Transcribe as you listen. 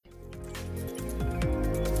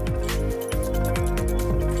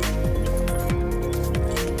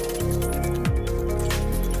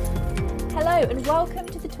And welcome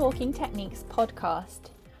to the Talking Techniques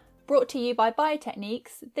podcast. Brought to you by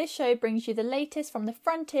Biotechniques, this show brings you the latest from the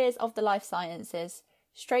frontiers of the life sciences,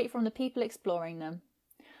 straight from the people exploring them.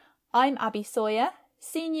 I'm Abby Sawyer,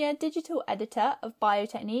 Senior Digital Editor of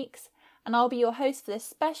Biotechniques, and I'll be your host for this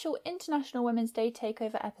special International Women's Day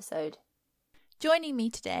Takeover episode. Joining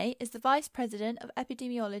me today is the Vice President of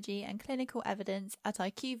Epidemiology and Clinical Evidence at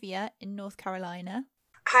IQVIA in North Carolina.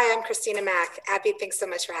 Hi, I'm Christina Mack. Abby, thanks so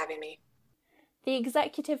much for having me. The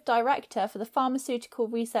Executive Director for the Pharmaceutical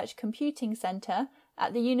Research Computing Center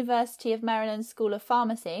at the University of Maryland School of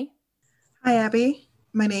Pharmacy. Hi, Abby.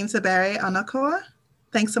 My name's Ebere Anakoa.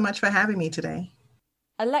 Thanks so much for having me today.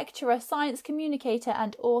 A lecturer, science communicator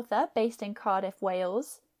and author based in Cardiff,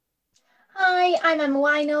 Wales. Hi, I'm Emma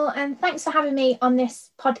Weinel, and thanks for having me on this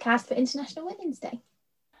podcast for International Women's Day.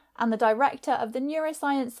 And the Director of the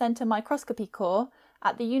Neuroscience Center Microscopy Core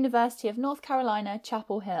at the University of North Carolina,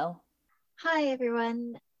 Chapel Hill. Hi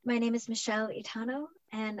everyone, my name is Michelle Itano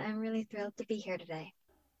and I'm really thrilled to be here today.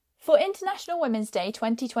 For International Women's Day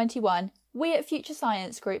 2021, we at Future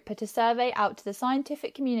Science Group put a survey out to the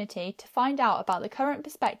scientific community to find out about the current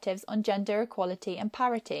perspectives on gender equality and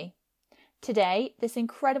parity. Today, this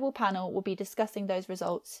incredible panel will be discussing those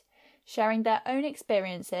results, sharing their own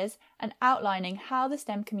experiences and outlining how the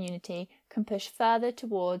STEM community can push further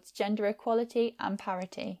towards gender equality and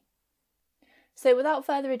parity. So without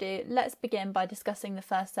further ado, let's begin by discussing the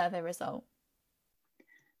first survey result.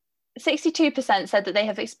 62% said that they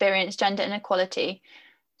have experienced gender inequality,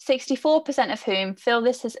 64% of whom feel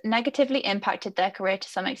this has negatively impacted their career to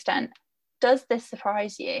some extent. Does this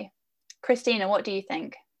surprise you? Christina, what do you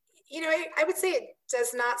think? You know, I would say it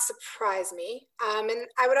does not surprise me. And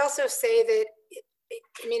I would also say that,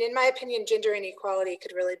 in my opinion, gender inequality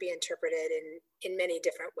could really be interpreted in many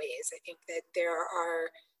different ways. I think that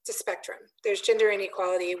it's a spectrum. There's gender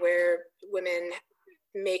inequality where women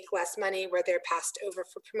make less money, where they're passed over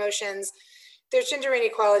for promotions. There's gender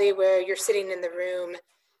inequality where you're sitting in the room,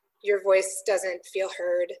 your voice doesn't feel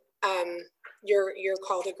heard. You're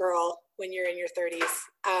called a girl when you're in your 30s.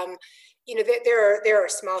 There are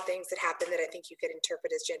small things that happen that I think you could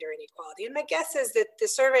interpret as gender inequality. And my guess is that the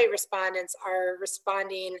survey respondents are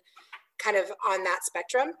responding kind of on that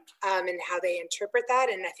spectrum and how they interpret that.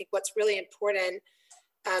 And I think what's really important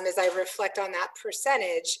as I reflect on that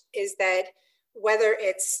percentage is that whether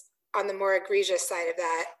it's on the more egregious side of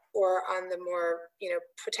that or on the more,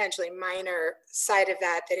 potentially minor side of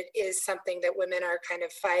that it is something that women are kind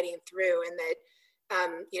of fighting through, and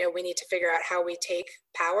that, we need to figure out how we take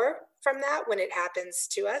power from that when it happens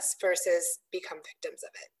to us versus become victims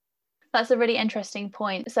of it. That's a really interesting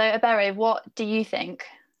point. So, Ebere, what do you think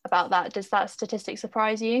about that? Does that statistic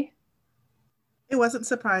surprise you? It wasn't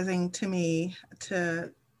surprising to me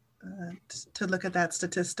to look at that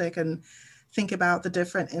statistic and think about the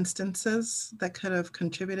different instances that could have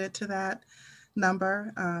contributed to that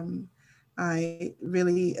number. I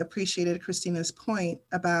really appreciated Christina's point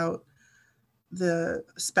about the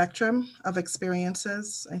spectrum of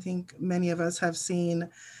experiences. I think many of us have seen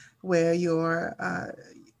where you're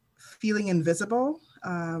feeling invisible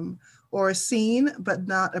or seen but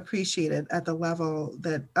not appreciated at the level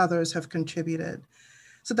that others have contributed.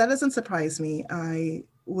 So that doesn't surprise me. I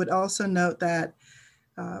would also note that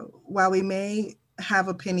while we may have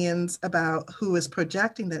opinions about who is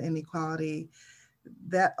projecting that inequality,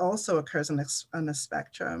 that also occurs on a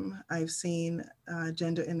spectrum. I've seen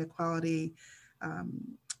gender inequality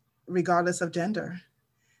regardless of gender,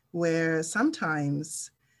 where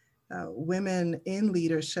sometimes women in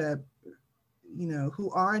leadership, who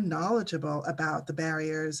are knowledgeable about the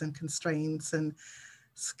barriers and constraints and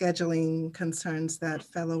scheduling concerns that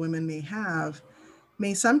fellow women may have,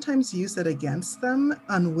 may sometimes use it against them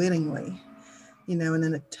unwittingly, in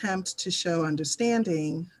an attempt to show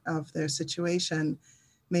understanding of their situation,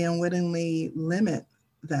 may unwittingly limit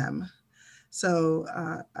them. So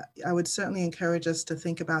I would certainly encourage us to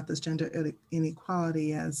think about this gender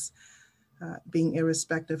inequality as being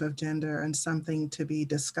irrespective of gender and something to be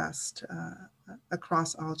discussed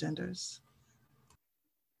across all genders.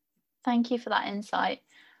 Thank you for that insight.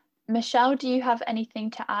 Michelle, do you have anything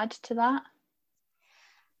to add to that?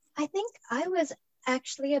 I think I was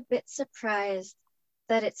actually a bit surprised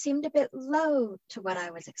that it seemed a bit low to what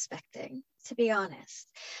I was expecting, to be honest.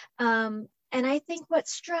 And I think what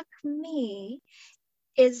struck me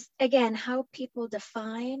is, again, how people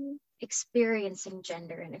define experiencing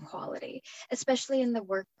gender inequality, especially in the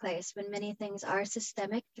workplace when many things are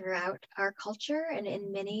systemic throughout our culture and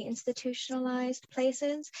in many institutionalized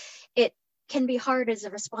places. It can be hard as a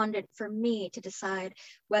respondent for me to decide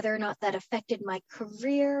whether or not that affected my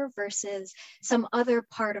career versus some other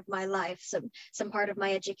part of my life, some part of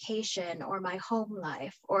my education or my home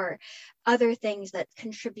life or other things that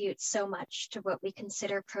contribute so much to what we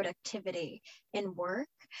consider productivity in work.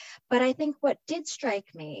 But I think what did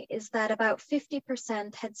strike me is that about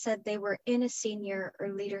 50% had said they were in a senior or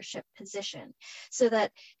leadership position, so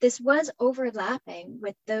that this was overlapping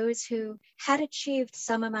with those who had achieved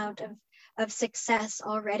some amount of success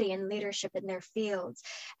already in leadership in their fields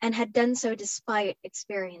and had done so despite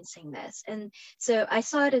experiencing this. And so I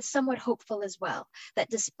saw it as somewhat hopeful as well, that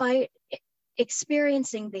despite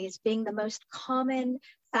experiencing these being the most common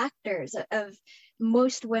factors of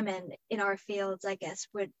most women in our fields, I guess,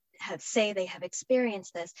 would say they have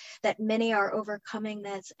experienced this, that many are overcoming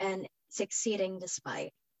this and succeeding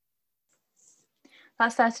despite.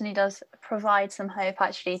 That certainly does provide some hope,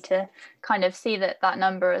 actually, to kind of see that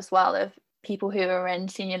number as well of people who are in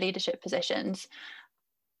senior leadership positions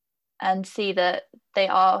and see that they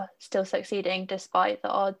are still succeeding despite the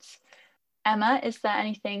odds. Emma, is there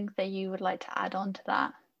anything that you would like to add on to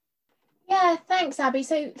that? Yeah, thanks, Abby.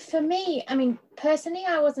 So for me, I mean, personally,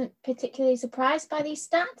 I wasn't particularly surprised by these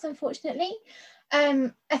stats, unfortunately.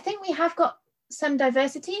 I think we have got some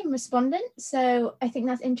diversity in respondents. So I think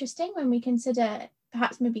that's interesting when we consider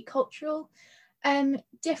perhaps maybe cultural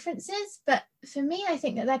differences. But for me, I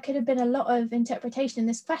think that there could have been a lot of interpretation in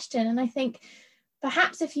this question. And I think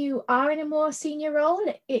perhaps if you are in a more senior role,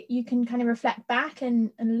 you can kind of reflect back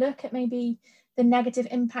and look at maybe the negative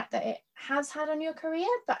impact that it has had on your career.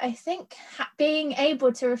 But I think being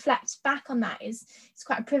able to reflect back on that is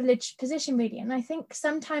quite a privileged position, really. And I think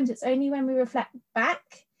sometimes it's only when we reflect back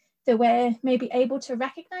that we're maybe able to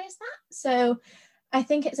recognize that. So I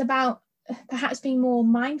think it's about perhaps being more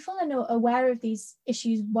mindful and aware of these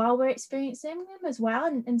issues while we're experiencing them as well,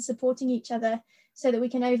 and supporting each other so that we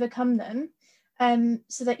can overcome them.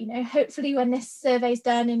 So that, hopefully when this survey's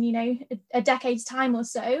done in, a decade's time or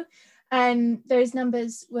so, those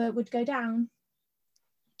numbers would go down.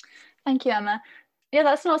 Thank you, Emma. Yeah,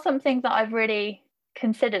 that's not something that I've really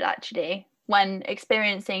considered, actually, when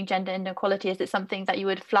experiencing gender inequality. Is it something that you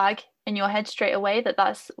would flag in your head straight away that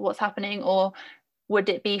that's what's happening, or would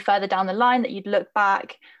it be further down the line that you'd look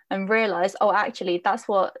back and realize, oh, actually, that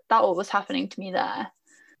was happening to me there?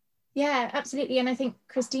 Yeah, absolutely. And I think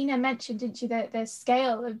Christina mentioned, didn't she, the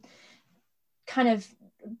scale of kind of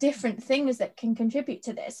different things that can contribute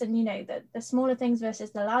to this, and the smaller things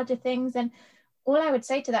versus the larger things. And all I would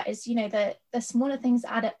say to that is, the smaller things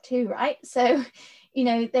add up too, right? So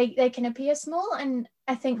they can appear small, and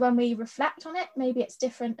I think when we reflect on it, maybe it's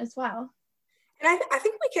different as well. And I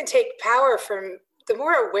think we can take power from the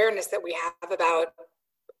more awareness that we have about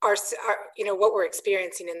our what we're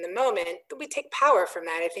experiencing in the moment. We take power from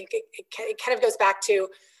that. I think it kind of goes back to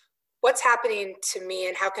what's happening to me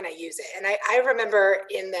and how can I use it. And I remember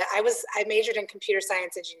I majored in computer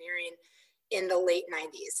science engineering in the late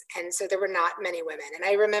 90s. And so there were not many women. And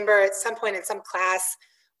I remember at some point in some class,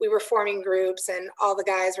 we were forming groups and all the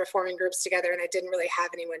guys were forming groups together, and I didn't really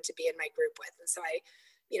have anyone to be in my group with. And so I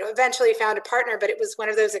eventually found a partner, but it was one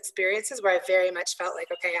of those experiences where I very much felt like,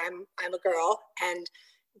 okay, I'm a girl and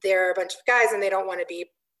there are a bunch of guys and they don't want to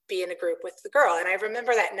be in a group with the girl. And I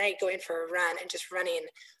remember that night going for a run and just running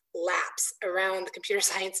laps around the computer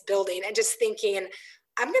science building and just thinking,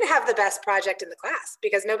 I'm going to have the best project in the class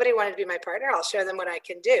because nobody wanted to be my partner. I'll show them what I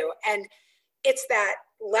can do. And it's that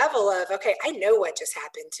level of, okay, I know what just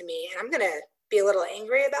happened to me and I'm going to be a little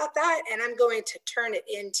angry about that. And I'm going to turn it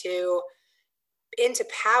into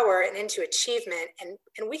power and into achievement.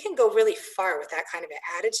 And we can go really far with that kind of an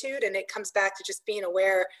attitude. And it comes back to just being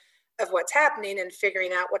aware of what's happening and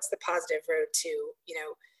figuring out what's the positive road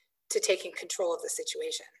to taking control of the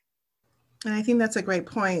situation. And I think that's a great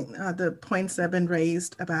point. The points that have been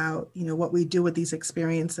raised about, what we do with these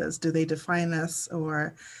experiences. Do they define us,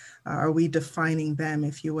 or are we defining them,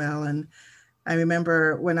 if you will? And I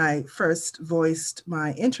remember when I first voiced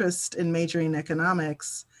my interest in majoring in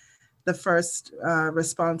economics, the first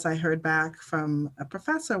response I heard back from a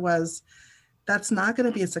professor was, that's not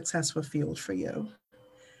going to be a successful field for you.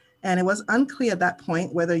 And it was unclear at that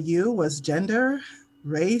point whether you was gender,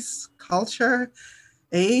 race, culture,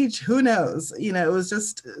 age, who knows? It was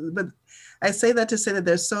just, but I say that to say that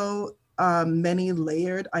there's so many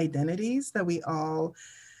layered identities that we all,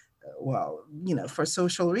 for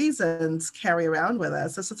social reasons, carry around with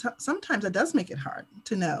us. So sometimes it does make it hard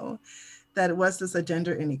to know that was this a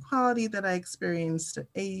gender inequality that I experienced, an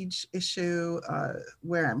age issue,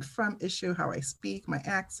 where I'm from issue, how I speak, my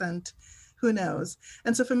accent, Who knows?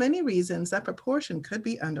 And so for many reasons, that proportion could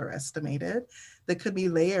be underestimated. There could be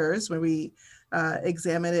layers where we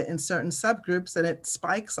examine it in certain subgroups and it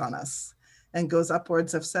spikes on us and goes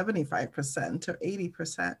upwards of 75% or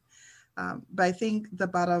 80%. But I think the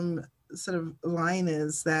bottom sort of line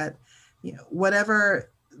is that,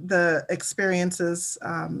 whatever the experiences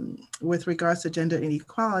with regards to gender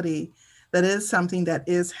inequality, that is something that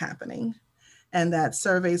is happening. And that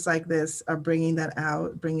surveys like this are bringing that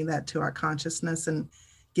out, bringing that to our consciousness and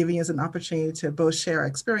giving us an opportunity to both share our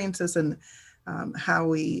experiences and how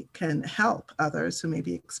we can help others who may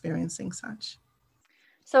be experiencing such.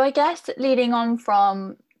 So I guess leading on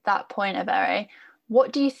from that point, Ebere,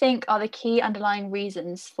 what do you think are the key underlying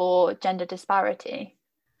reasons for gender disparity?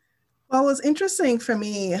 Well, it was interesting for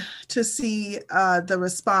me to see the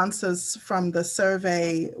responses from the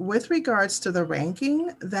survey with regards to the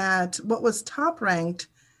ranking, that what was top ranked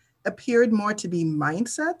appeared more to be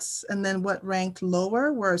mindsets, and then what ranked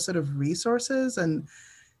lower were sort of resources and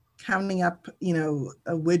counting up,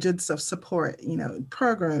 widgets of support,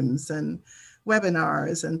 programs and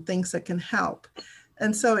webinars and things that can help.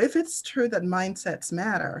 And so if it's true that mindsets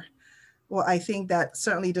matter, well, I think that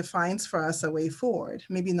certainly defines for us a way forward.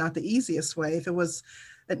 Maybe not the easiest way. If it was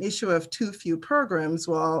an issue of too few programs,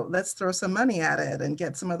 well, let's throw some money at it and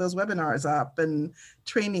get some of those webinars up and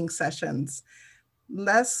training sessions.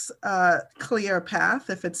 Less clear path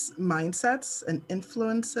if it's mindsets and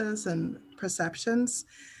influences and perceptions.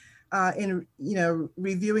 In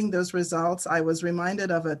reviewing those results, I was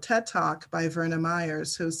reminded of a TED Talk by Verna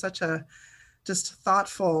Myers, who's such a just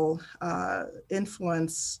thoughtful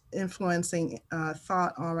influencing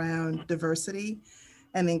thought around diversity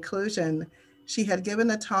and inclusion. She had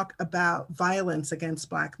given a talk about violence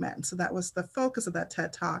against Black men. So that was the focus of that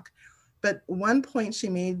TED Talk. But one point she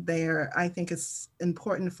made there, I think is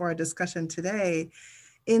important for our discussion today,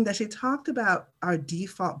 in that she talked about our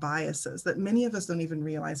default biases that many of us don't even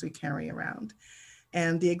realize we carry around.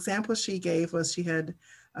 And the example she gave was she had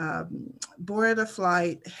boarded a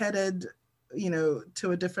flight, headed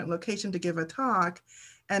to a different location to give a talk,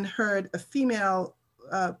 and heard a female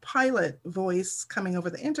pilot voice coming over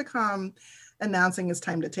the intercom announcing it's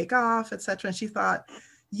time to take off, etc. And she thought,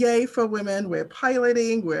 yay for women, we're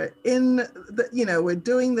piloting, we're we're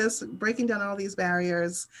doing this, breaking down all these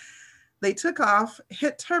barriers. They took off,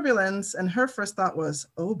 hit turbulence, and her first thought was,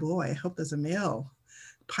 oh boy, I hope there's a male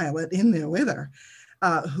pilot in there with her.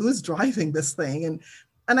 Who's driving this thing?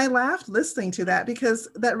 And I laughed listening to that, because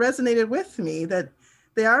that resonated with me, that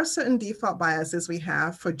there are certain default biases we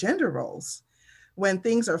have for gender roles. When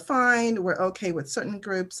things are fine, we're okay with certain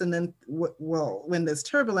groups. And then, when there's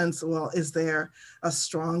turbulence, is there a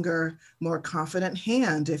stronger, more confident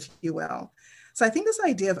hand, if you will? So I think this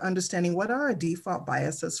idea of understanding what are our default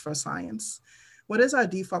biases for science, what is our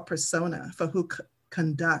default persona for who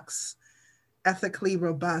conducts ethically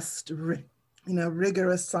robust,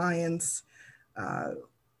 rigorous science,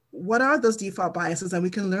 what are those default biases? And we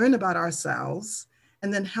can learn about ourselves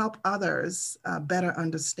and then help others better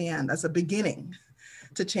understand as a beginning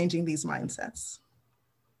to changing these mindsets.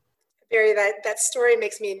 Barry, that story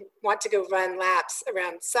makes me want to go run laps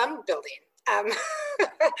around some building.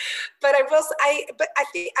 But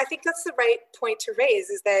I think that's the right point to raise,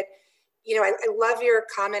 is that, I love your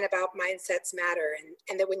comment about mindsets matter,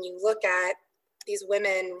 and that when you look at these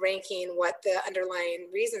women ranking what the underlying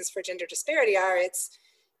reasons for gender disparity are,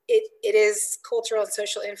 it is cultural and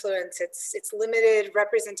social influence. It's limited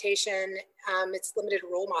representation. It's limited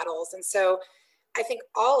role models. And so I think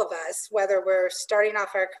all of us, whether we're starting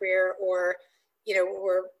off our career or,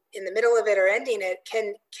 we're in the middle of it or ending it,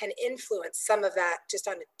 can influence some of that just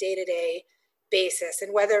on a day-to-day basis.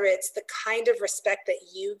 And whether it's the kind of respect that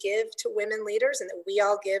you give to women leaders and that we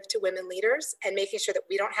all give to women leaders, and making sure that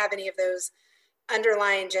we don't have any of those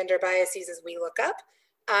underlying gender biases as we look up,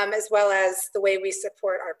 as well as the way we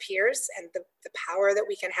support our peers and the power that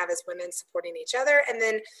we can have as women supporting each other. And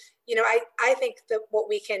then, I think that what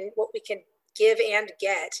we can give and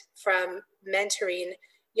get from mentoring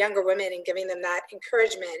younger women and giving them that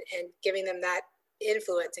encouragement and giving them that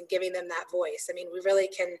influence and giving them that voice. I mean, we really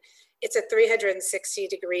can, it's a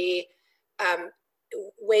 360-degree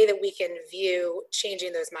way that we can view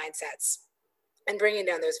changing those mindsets and bringing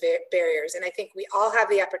down those barriers. And I think we all have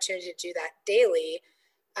the opportunity to do that daily,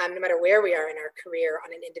 no matter where we are in our career,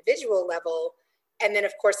 on an individual level. And then,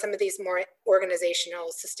 of course, some of these more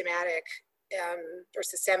organizational, systematic or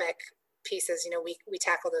systemic pieces, we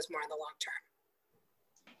tackle those more in the long term.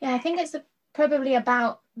 Yeah, I think it's probably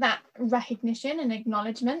about that recognition and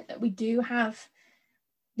acknowledgement that we do have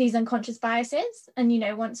these unconscious biases. And,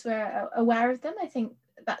 once we're aware of them, I think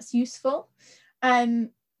that's useful.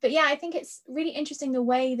 But yeah, I think it's really interesting the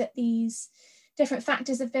way that these different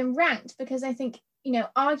factors have been ranked, because I think, you know,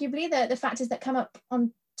 arguably the factors that come up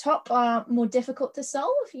on top are more difficult to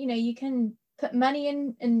solve. You know, you can put money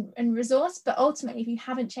in and resource, but ultimately if you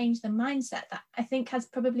haven't changed the mindset, that I think has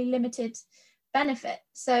probably limited benefit.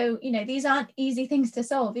 So, you know, these aren't easy things to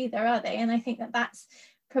solve either, are they? And I think that that's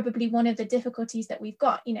probably one of the difficulties that we've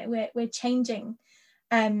got. You know, we're changing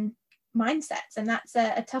mindsets, and that's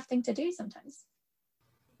a tough thing to do sometimes.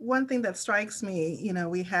 One thing that strikes me, you know,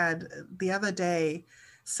 we had the other day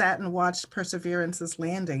sat and watched Perseverance's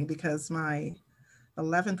landing because my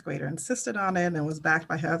 11th grader insisted on it and was backed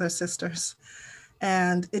by her other sisters.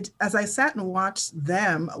 And as I sat and watched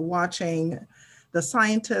them, watching the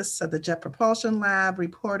scientists at the Jet Propulsion Lab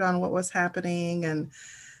report on what was happening and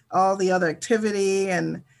all the other activity,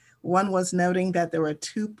 and one was noting that there were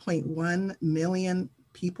 2.1 million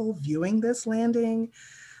people viewing this landing.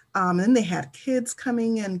 And they had kids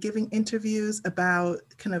coming and giving interviews about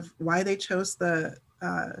kind of why they chose the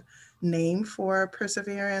name for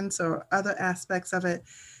Perseverance or other aspects of it.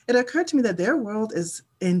 It occurred to me that their world is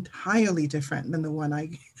entirely different than the one I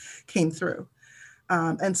came through.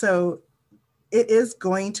 And so it is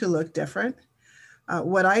going to look different.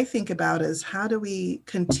 What I think about is how do we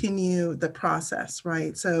continue the process,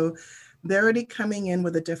 right? So they're already coming in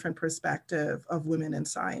with a different perspective of women in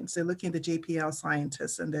science. They're looking at the JPL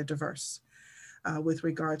scientists, and they're diverse with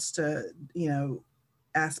regards to, you know,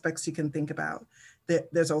 aspects you can think about.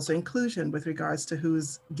 There's also inclusion with regards to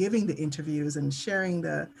who's giving the interviews and sharing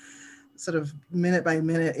the sort of minute by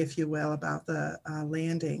minute, if you will, about the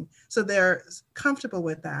landing. So they're comfortable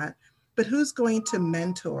with that. But who's going to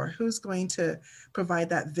mentor? Who's going to provide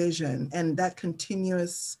that vision and that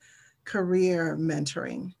continuous career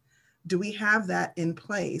mentoring? Do we have that in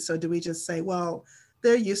place? Or do we just say, well,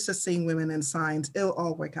 they're used to seeing women in science, it'll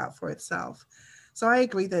all work out for itself? So I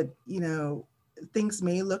agree that, you know, things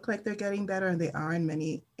may look like they're getting better, and they are in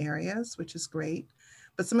many areas, which is great.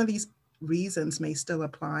 But some of these reasons may still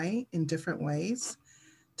apply in different ways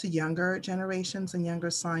to younger generations and younger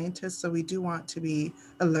scientists. So we do want to be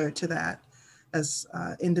alert to that as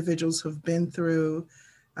individuals who've been through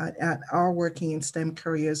are working in STEM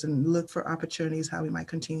careers, and look for opportunities how we might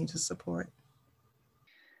continue to support.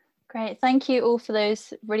 Great, thank you all for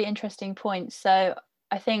those really interesting points. So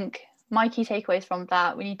I think my key takeaways from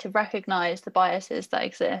that, we need to recognise the biases that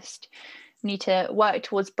exist. We need to work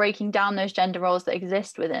towards breaking down those gender roles that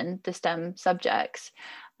exist within the STEM subjects,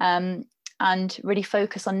 and really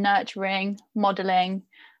focus on nurturing, modelling,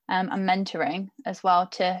 and mentoring as well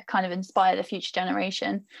to kind of inspire the future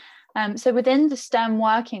generation. So within the STEM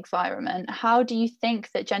working environment, how do you think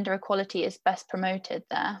that gender equality is best promoted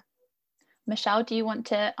there? Michelle, do you want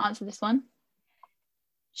to answer this one?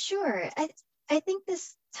 Sure. I think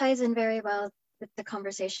this ties in very well with the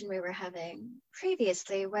conversation we were having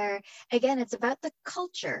previously, where, again, it's about the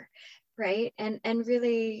culture, right? And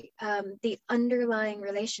really the underlying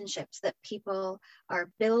relationships that people are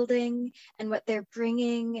building and what they're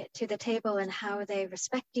bringing to the table and how they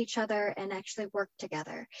respect each other and actually work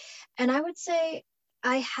together. And I would say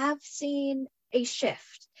I have seen a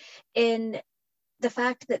shift in the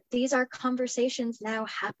fact that these are conversations now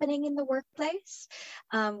happening in the workplace.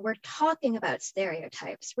 We're talking about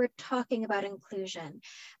stereotypes. We're talking about inclusion.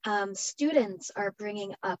 Students are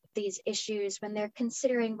bringing up these issues when they're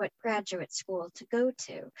considering what graduate school to go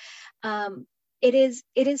to. It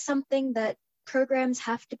is something that programs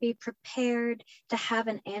have to be prepared to have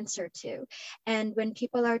an answer to. And when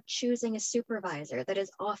people are choosing a supervisor, that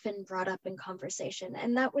is often brought up in conversation.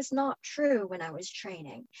 And that was not true when I was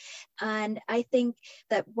training. And I think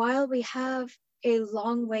that while we have a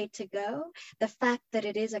long way to go, the fact that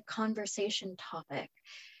it is a conversation topic,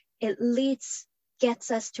 at least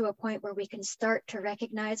gets us to a point where we can start to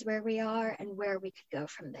recognize where we are and where we could go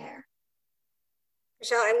from there.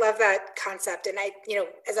 Michelle, I love that concept. And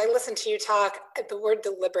as I listen to you talk, the word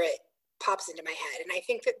deliberate pops into my head. And I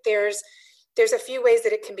think that there's a few ways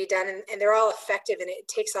that it can be done, and they're all effective, and it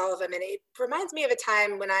takes all of them. And it reminds me of a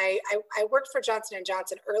time when I worked for Johnson &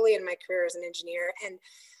 Johnson early in my career as an engineer. And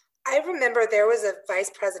I remember there was a vice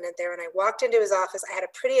president there, and I walked into his office. I had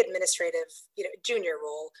a pretty administrative, junior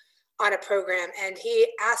role on a program. And he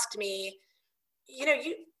asked me,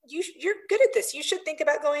 you're good at this. You should think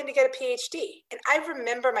about going to get a PhD. And I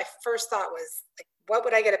remember my first thought was, like, what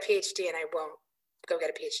would I get a PhD? And I won't go get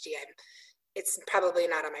a PhD. It's probably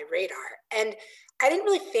not on my radar. And I didn't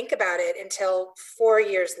really think about it until 4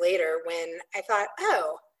 years later, when I thought,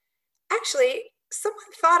 oh, actually, someone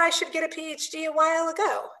thought I should get a PhD a while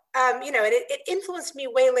ago. And it influenced me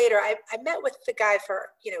way later. I met with the guy for,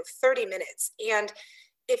 30 minutes. And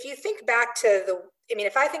if you think back to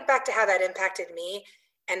if I think back to how that impacted me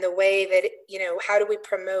and the way that, how do we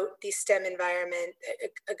promote the STEM environment,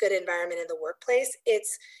 a good environment in the workplace?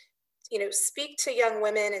 It's, speak to young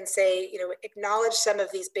women and say, acknowledge some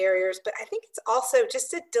of these barriers, but I think it's also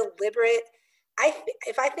just a deliberate,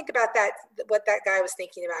 if I think about that, what that guy was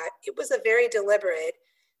thinking about, it was a very deliberate,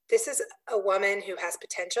 this is a woman who has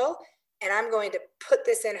potential, and I'm going to put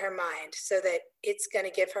this in her mind so that it's going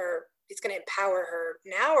to empower her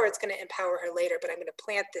now, or it's going to empower her later, but I'm going to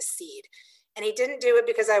plant this seed. And he didn't do it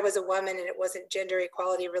because I was a woman and it wasn't gender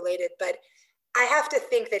equality related, but I have to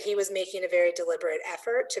think that he was making a very deliberate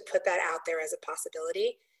effort to put that out there as a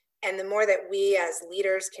possibility. And the more that we as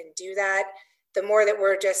leaders can do that, the more that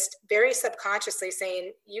we're just very subconsciously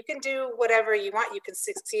saying, you can do whatever you want, you can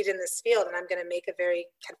succeed in this field, and I'm going to make a very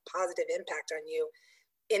kind of positive impact on you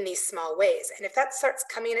in these small ways. And if that starts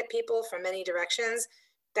coming at people from many directions,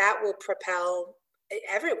 that will propel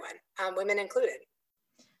everyone, women included.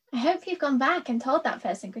 I hope you've gone back and told that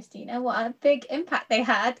person, Christina, what a big impact they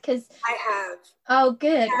had, because I have. Oh,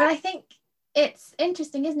 good. Well, I think it's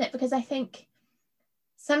interesting, isn't it? Because I think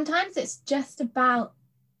sometimes it's just about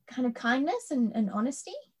kind of kindness and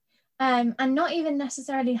honesty, and not even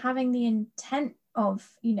necessarily having the intent of,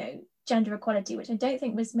 gender equality, which I don't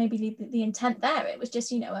think was maybe the intent there. It was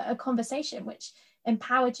just, a conversation which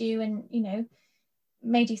empowered you and,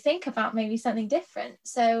 made you think about maybe something different.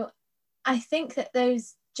 So I think that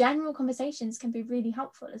those general conversations can be really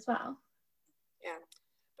helpful as well. Yeah.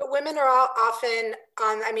 But women are all often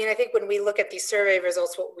on, I think when we look at these survey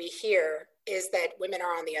results, what we hear is that women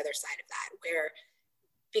are on the other side of that, where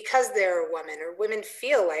because they're a woman, or women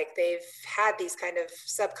feel like they've had these kind of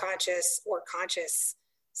subconscious or conscious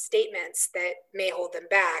statements that may hold them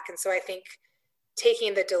back. And so I think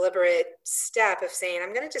taking the deliberate step of saying,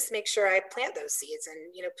 I'm going to just make sure I plant those seeds and,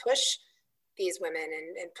 push these women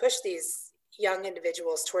and push these young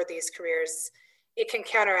individuals toward these careers, it can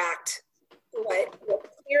counteract what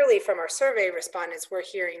clearly from our survey respondents we're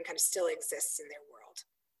hearing kind of still exists in their world.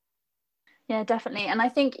 Yeah, definitely. And I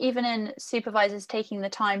think even in supervisors taking the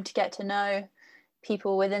time to get to know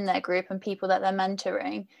people within their group and people that they're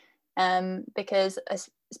mentoring, because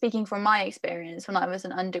speaking from my experience when I was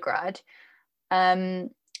an undergrad, I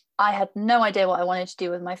had no idea what I wanted to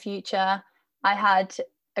do with my future. I had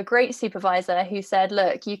a great supervisor who said,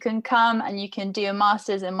 look, you can come and you can do a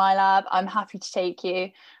master's in my lab. I'm happy to take you.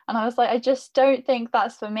 And I was like, I just don't think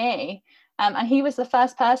that's for me. And he was the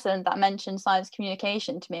first person that mentioned science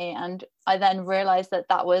communication to me. And I then realized that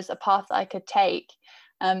that was a path that I could take.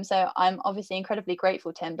 So I'm obviously incredibly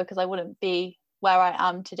grateful to him, because I wouldn't be where I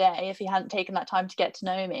am today if he hadn't taken that time to get to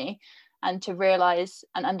know me and to realize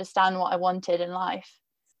and understand what I wanted in life.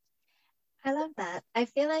 I love that. I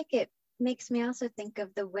feel like it makes me also think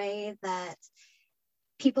of the way that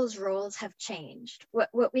people's roles have changed.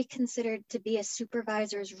 What we considered to be a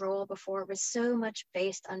supervisor's role before was so much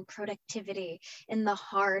based on productivity in the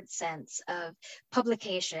hard sense of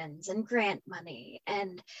publications and grant money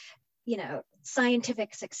and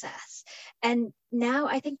scientific success. And now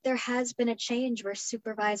I think there has been a change where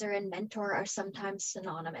supervisor and mentor are sometimes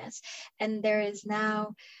synonymous. And there is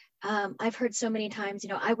now, I've heard so many times,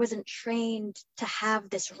 I wasn't trained to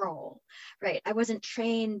have this role, right? I wasn't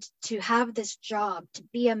trained to have this job, to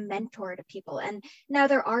be a mentor to people. And now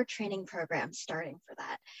there are training programs starting for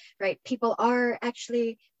that, right? People are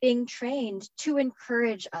actually being trained to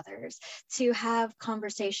encourage others, to have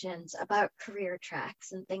conversations about career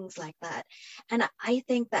tracks and things like that. And I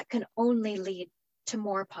think that can only lead to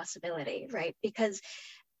more possibility, right? Because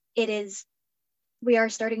we are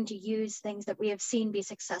starting to use things that we have seen be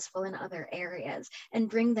successful in other areas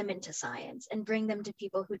and bring them into science and bring them to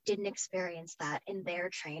people who didn't experience that in their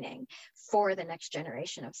training for the next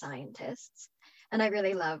generation of scientists. And I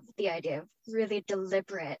really love the idea of really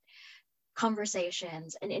deliberate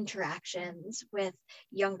conversations and interactions with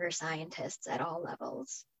younger scientists at all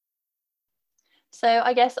levels. So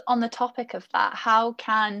I guess on the topic of that, how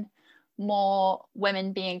can more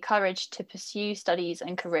women be encouraged to pursue studies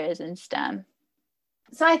and careers in STEM?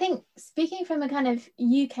 So I think, speaking from a kind of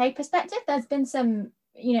UK perspective, there's been some,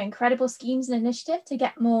 incredible schemes and initiative to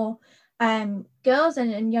get more girls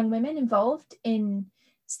and young women involved in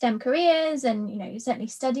STEM careers and, certainly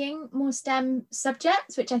studying more STEM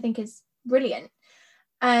subjects, which I think is brilliant.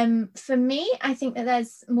 For me, I think that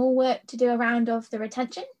there's more work to do around of the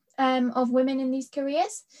retention of women in these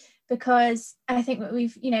careers, because I think that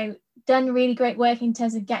we've, done really great work in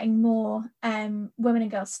terms of getting more women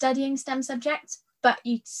and girls studying STEM subjects. But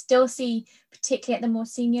you still see, particularly at the more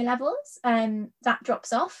senior levels, that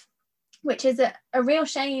drops off, which is a real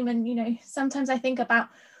shame. And, sometimes I think about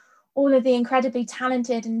all of the incredibly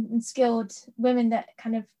talented and skilled women that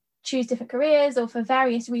kind of choose different careers or for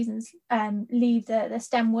various reasons leave the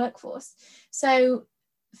STEM workforce. So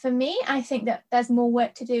for me, I think that there's more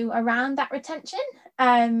work to do around that retention.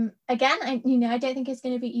 Again, I don't think it's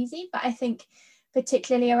going to be easy, but I think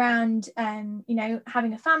particularly around,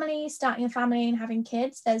 having a family, starting a family and having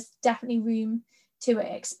kids, there's definitely room to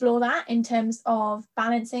explore that in terms of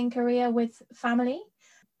balancing career with family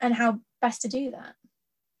and how best to do that.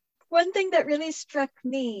 One thing that really struck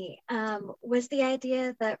me was the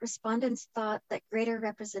idea that respondents thought that greater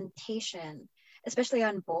representation, especially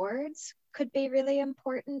on boards, could be really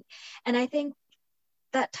important. And I think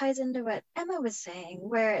that ties into what Emma was saying,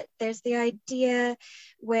 where there's the idea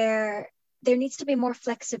where there needs to be more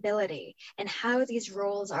flexibility in how these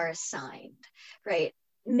roles are assigned, right?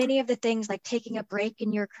 Many of the things like taking a break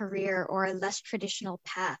in your career or a less traditional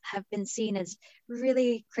path have been seen as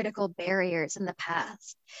really critical barriers in the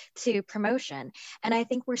past to promotion. And I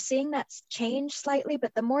think we're seeing that change slightly,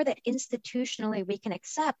 but the more that institutionally we can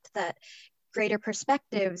accept that greater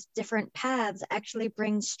perspectives, different paths actually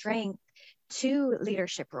bring strength to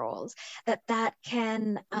leadership roles, that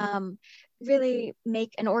can really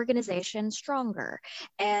make an organization stronger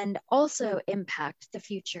and also impact the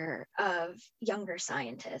future of younger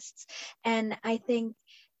scientists. And I think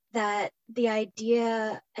that the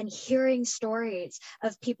idea and hearing stories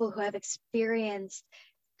of people who have experienced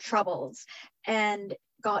troubles and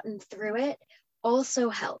gotten through it also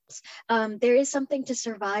helps. There is something to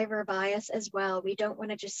survivor bias as well. We don't want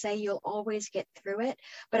to just say you'll always get through it,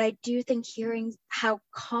 but I do think hearing how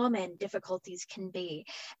common difficulties can be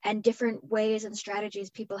and different ways and strategies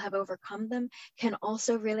people have overcome them can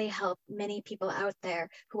also really help many people out there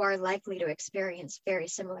who are likely to experience very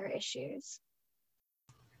similar issues.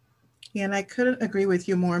 Yeah, and I couldn't agree with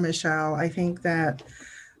you more, Michelle. I think that,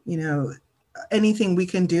 anything we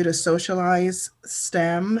can do to socialize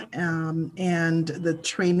STEM and the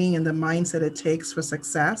training and the mindset it takes for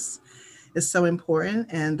success is so important,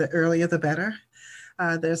 and the earlier the better.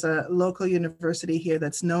 There's a local university here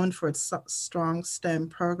that's known for its strong STEM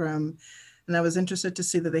program, and I was interested to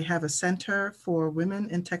see that they have a Center for Women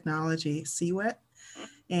in Technology, CWIT,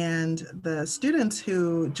 and the students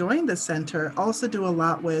who join the center also do a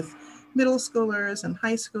lot with middle schoolers and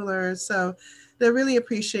high schoolers. So they're really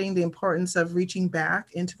appreciating the importance of reaching back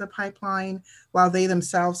into the pipeline while they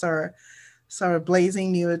themselves are sort of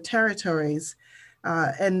blazing new territories.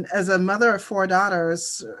 And as a mother of 4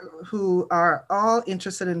 daughters who are all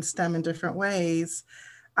interested in STEM in different ways,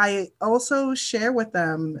 I also share with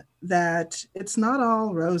them that it's not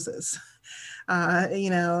all roses.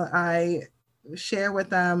 I share with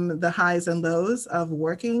them the highs and lows of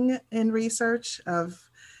working in research, of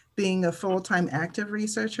being a full-time active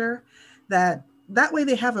researcher, that way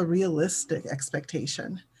they have a realistic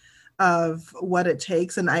expectation of what it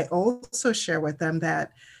takes. And I also share with them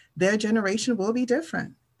that their generation will be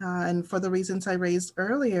different. And for the reasons I raised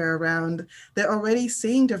earlier around, they're already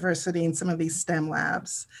seeing diversity in some of these STEM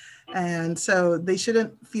labs. And so they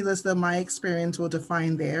shouldn't feel as though my experience will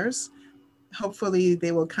define theirs. Hopefully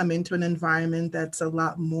they will come into an environment that's a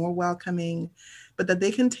lot more welcoming, but that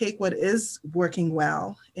they can take what is working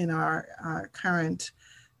well in our current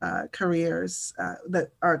careers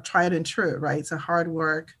that are tried and true, right? So hard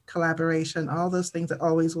work, collaboration, all those things that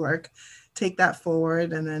always work, take that forward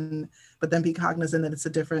but then be cognizant that it's a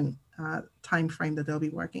different time frame that they'll be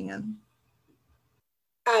working in.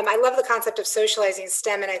 I love the concept of socializing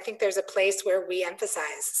STEM, and I think there's a place where we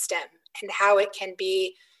emphasize STEM and how it can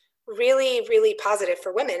be really, really positive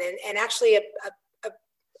for women and actually a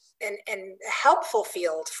helpful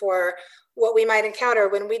field for what we might encounter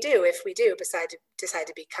if we do decide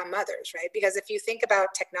to become mothers, right? Because if you think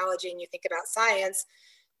about technology and you think about science,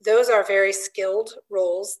 those are very skilled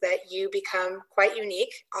roles that you become quite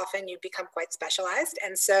unique. Often you become quite specialized.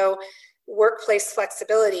 And so workplace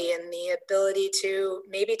flexibility and the ability to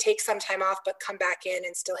maybe take some time off, but come back in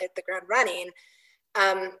and still hit the ground running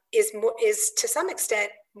is to some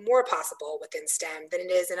extent more possible within STEM than it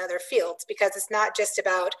is in other fields, because it's not just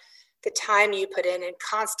about the time you put in and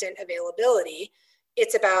constant availability.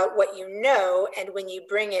 It's about what you know, and when you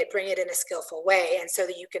bring it in a skillful way, and so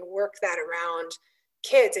that you can work that around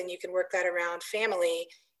kids and you can work that around family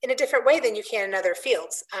in a different way than you can in other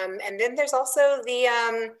fields. And then there's also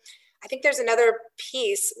I think there's another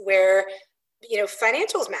piece where,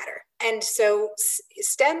 financials matter. And so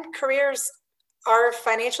STEM careers are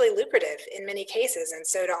financially lucrative in many cases. And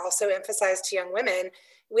so to also emphasize to young women,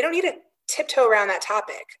 we don't need to tiptoe around that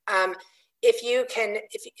topic. If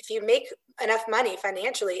you make enough money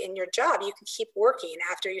financially in your job, you can keep working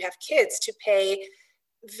after you have kids to pay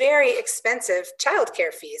very expensive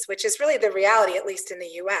childcare fees, which is really the reality, at least in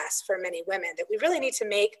the US for many women, that we really need to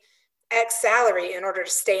make X salary in order to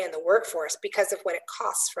stay in the workforce because of what it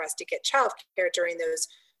costs for us to get childcare during those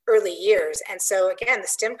early years. And so again, the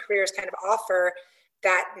STEM careers kind of offer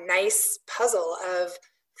that nice puzzle of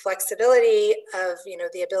flexibility, of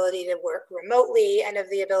the ability to work remotely, and of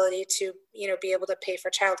the ability to be able to pay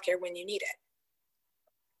for childcare when you need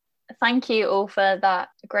it. Thank you all for that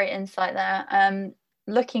great insight there.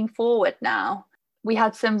 Looking forward now, we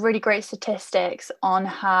had some really great statistics on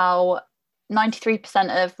how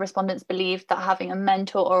 93% of respondents believe that having a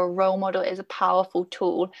mentor or a role model is a powerful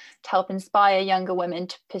tool to help inspire younger women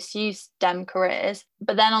to pursue STEM careers.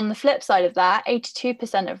 But then on the flip side of that,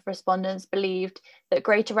 82% of respondents believed that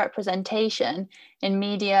greater representation in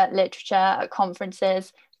media, literature, at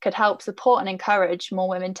conferences could help support and encourage more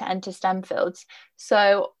women to enter STEM fields.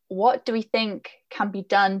 So what do we think can be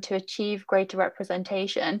done to achieve greater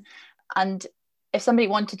representation? And if somebody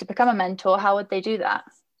wanted to become a mentor, how would they do that?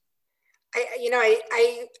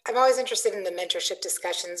 I'm always interested in the mentorship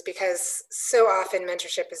discussions because so often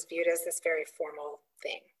mentorship is viewed as this very formal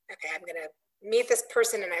thing. Okay, I'm going to meet this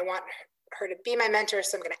person and I want her to be my mentor,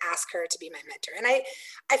 so I'm going to ask her to be my mentor. And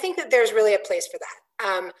I think that there's really a place for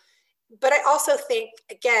that. But I also think,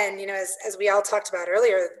 again, as we all talked about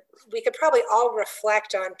earlier, we could probably all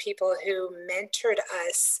reflect on people who mentored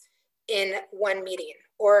us in one meeting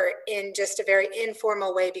or in just a very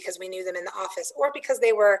informal way because we knew them in the office or because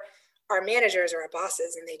they were our managers or our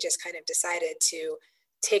bosses and they just kind of decided to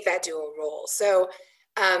take that dual role. So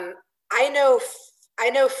I know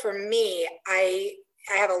for me, I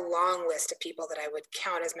have a long list of people that I would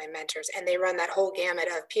count as my mentors, and they run that whole gamut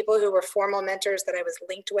of people who were formal mentors that I was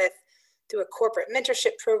linked with through a corporate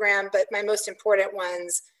mentorship program, but my most important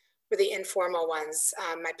ones were the informal ones,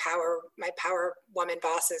 my power woman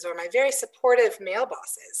bosses or my very supportive male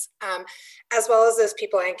bosses, as well as those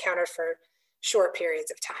people I encountered for short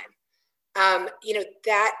periods of time.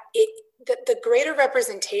 The greater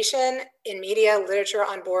representation in media, literature,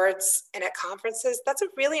 on boards, and at conferences, that's a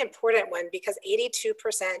really important one because 82%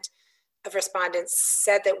 of respondents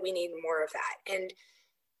said that we need more of that. And,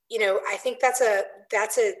 I think that's a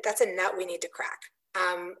nut we need to crack.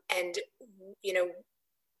 And,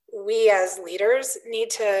 we as leaders need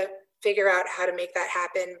to figure out how to make that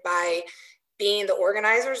happen by being the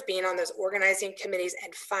organizers, being on those organizing committees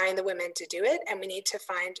and find the women to do it. And we need to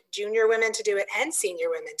find junior women to do it and senior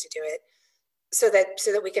women to do it so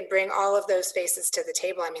that we can bring all of those faces to the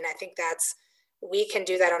table. I mean, I think we can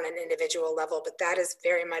do that on an individual level, but that is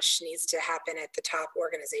very much needs to happen at the top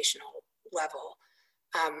organizational level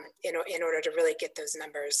in order to really get those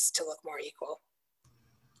numbers to look more equal.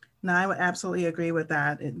 No, I would absolutely agree with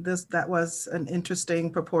that. That was an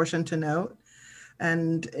interesting proportion to note.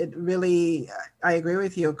 And it really, I agree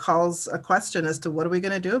with you, calls a question as to what are we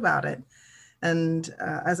going to do about it? And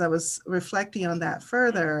as I was reflecting on that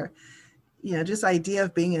further, just idea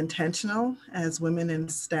of being intentional as women in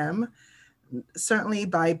STEM, certainly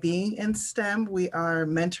by being in STEM, we are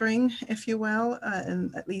mentoring, if you will,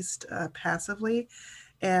 and at least passively.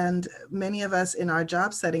 And many of us in our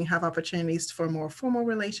job setting have opportunities for more formal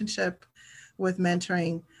relationship with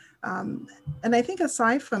mentoring. And I think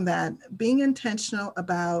aside from that, being intentional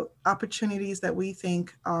about opportunities that we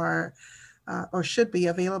think are or should be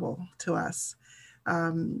available to us.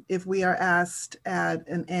 If we are asked at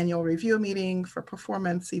an annual review meeting for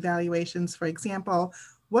performance evaluations, for example,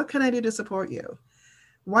 what can I do to support you?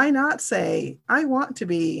 Why not say, I want to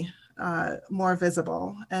be more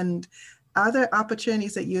visible, and are there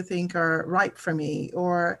opportunities that you think are right for me,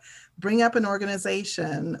 or bring up an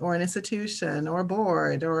organization or an institution or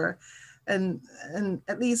board, and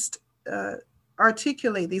at least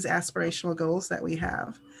articulate these aspirational goals that we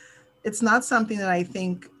have. It's not something that I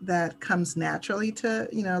think that comes naturally to,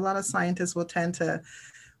 a lot of scientists will tend to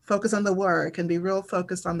focus on the work and be real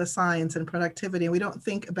focused on the science and productivity. And we don't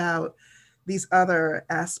think about these other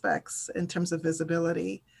aspects in terms of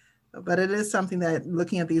visibility. But it is something that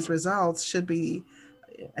looking at these results should be,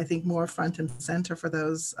 I think, more front and center for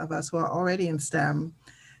those of us who are already in STEM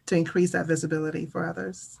to increase that visibility for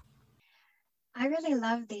others. I really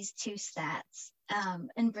love these two stats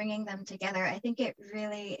and bringing them together. I think it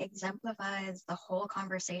really exemplifies the whole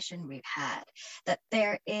conversation we've had, that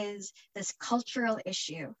there is this cultural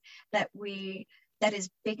issue that is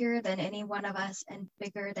bigger than any one of us and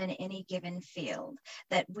bigger than any given field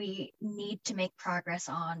that we need to make progress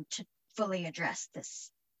on to fully address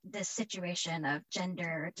this situation of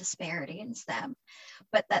gender disparity in STEM,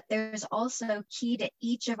 but that there's also key to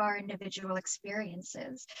each of our individual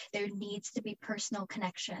experiences. There needs to be personal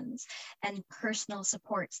connections and personal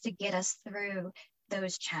supports to get us through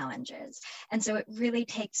those challenges. And so it really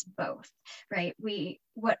takes both, right?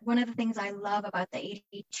 One of the things I love about the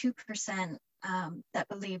 82% that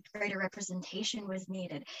believed greater representation was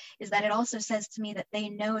needed is that it also says to me that they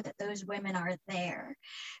know that those women are there,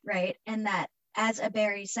 right? And that, as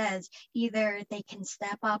Aberi says, either they can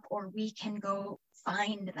step up or we can go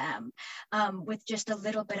find them with just a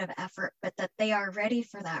little bit of effort, but that they are ready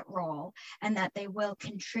for that role and that they will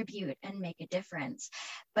contribute and make a difference.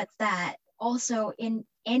 But that also in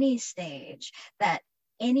any stage, that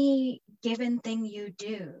any given thing you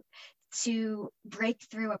do to break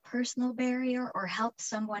through a personal barrier or help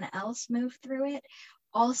someone else move through it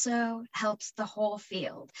also helps the whole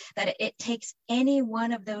field, that it takes any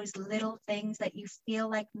one of those little things that you feel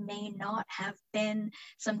like may not have been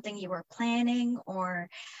something you were planning or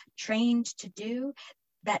trained to do,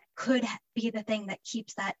 that could be the thing that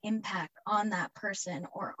keeps that impact on that person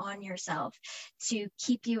or on yourself to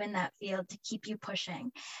keep you in that field, to keep you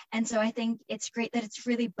pushing. And so I think it's great that it's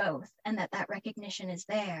really both, and that recognition is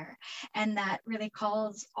there, and that really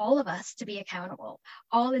calls all of us to be accountable,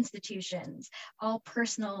 all institutions, all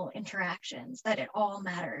personal interactions, that it all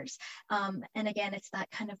matters. And again, it's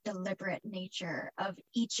that kind of deliberate nature of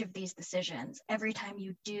each of these decisions. Every time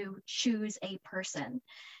you do choose a person,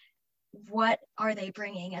 what are they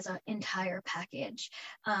bringing as an entire package?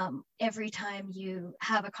 Every time you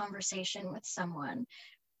have a conversation with someone,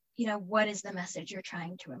 what is the message you're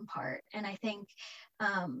trying to impart? And I think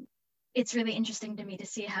it's really interesting to me to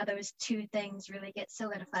see how those two things really get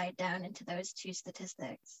solidified down into those two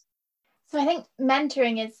statistics. So I think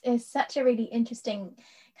mentoring is such a really interesting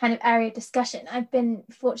kind of area of discussion. I've been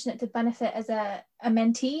fortunate to benefit as a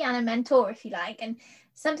mentee and a mentor, if you like, and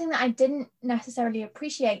something that I didn't necessarily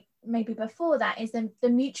appreciate maybe before that is the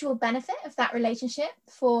mutual benefit of that relationship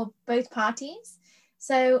for both parties.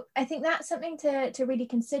 So I think that's something to really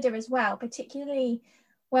consider as well, particularly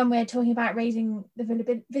when we're talking about raising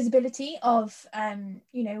the visibility of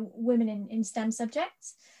women in STEM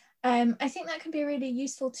subjects. I think that can be really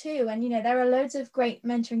useful too. And there are loads of great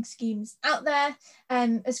mentoring schemes out there.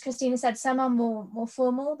 As Christina said, some are more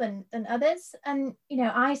formal than others. And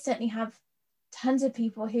I certainly have tons of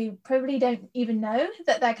people who probably don't even know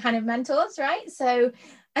that they're kind of mentors, right? So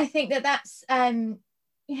I think that's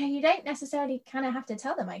you don't necessarily kind of have to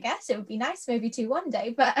tell them. I guess it would be nice maybe to one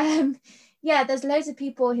day, but there's loads of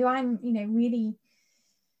people who I'm really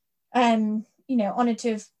honored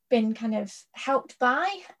to have been kind of helped by,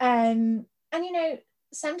 and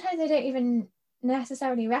sometimes they don't even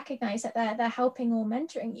necessarily recognize that they're helping or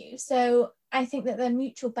mentoring you. So I think that the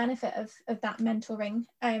mutual benefit of that mentoring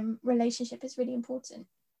relationship is really important.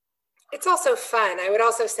 It's also fun. I would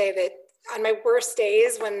also say that on my worst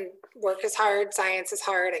days, when work is hard, science is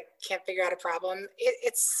hard, I can't figure out a problem,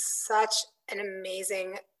 it's such an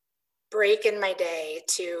amazing break in my day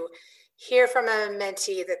to hear from a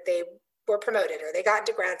mentee that they were promoted or they got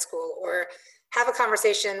into grad school, or have a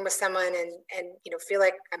conversation with someone and feel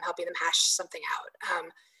like I'm helping them hash something out.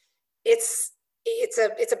 It's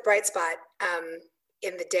a bright spot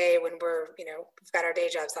in the day when we've got our day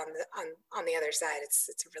jobs on the other side. It's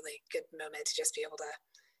a really good moment to just be able to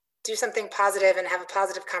do something positive and have a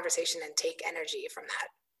positive conversation and take energy from that.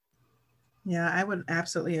 Yeah, I would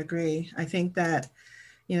absolutely agree. I think that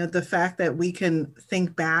the fact that we can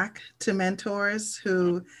think back to mentors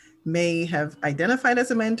who may have identified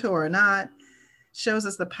as a mentor or not shows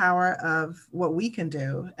us the power of what we can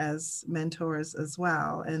do as mentors as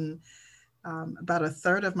well. And about a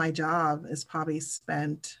third of my job is probably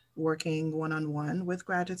spent working one-on-one with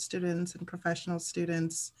graduate students and professional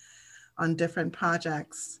students on different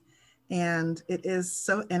projects. And it is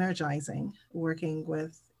so energizing working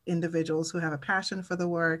with individuals who have a passion for the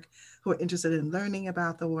work, who are interested in learning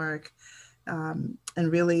about the work, and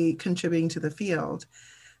really contributing to the field.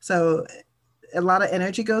 So a lot of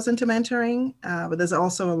energy goes into mentoring, but there's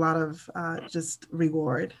also a lot of just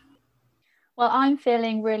reward. Well, I'm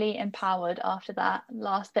feeling really empowered after that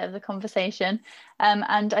last bit of the conversation.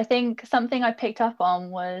 And I think something I picked up on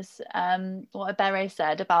was what Abere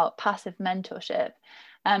said about passive mentorship.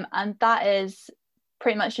 And that is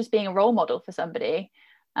pretty much just being a role model for somebody.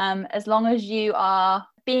 As long as you are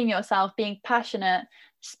being yourself, being passionate,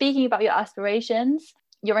 speaking about your aspirations,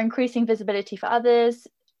 you're increasing visibility for others.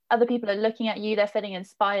 Other people are looking at you, they're feeling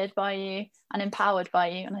inspired by you and empowered by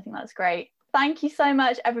you. And I think that's great. Thank you so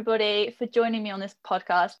much, everybody, for joining me on this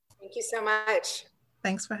podcast. Thank you so much.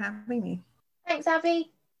 Thanks for having me. Thanks,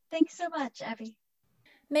 Abby. Thanks so much, Abby.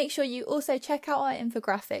 Make sure you also check out our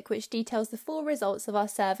infographic, which details the full results of our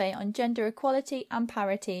survey on gender equality and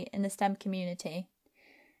parity in the STEM community.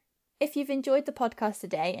 If you've enjoyed the podcast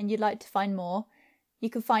today and you'd like to find more, You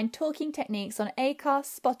can find Talking Techniques on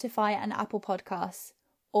Acast, Spotify and Apple Podcasts,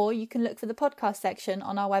 or you can look for the podcast section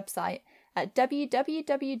on our website at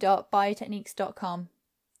www.biotechniques.com.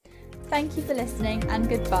 Thank you for listening and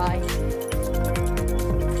goodbye.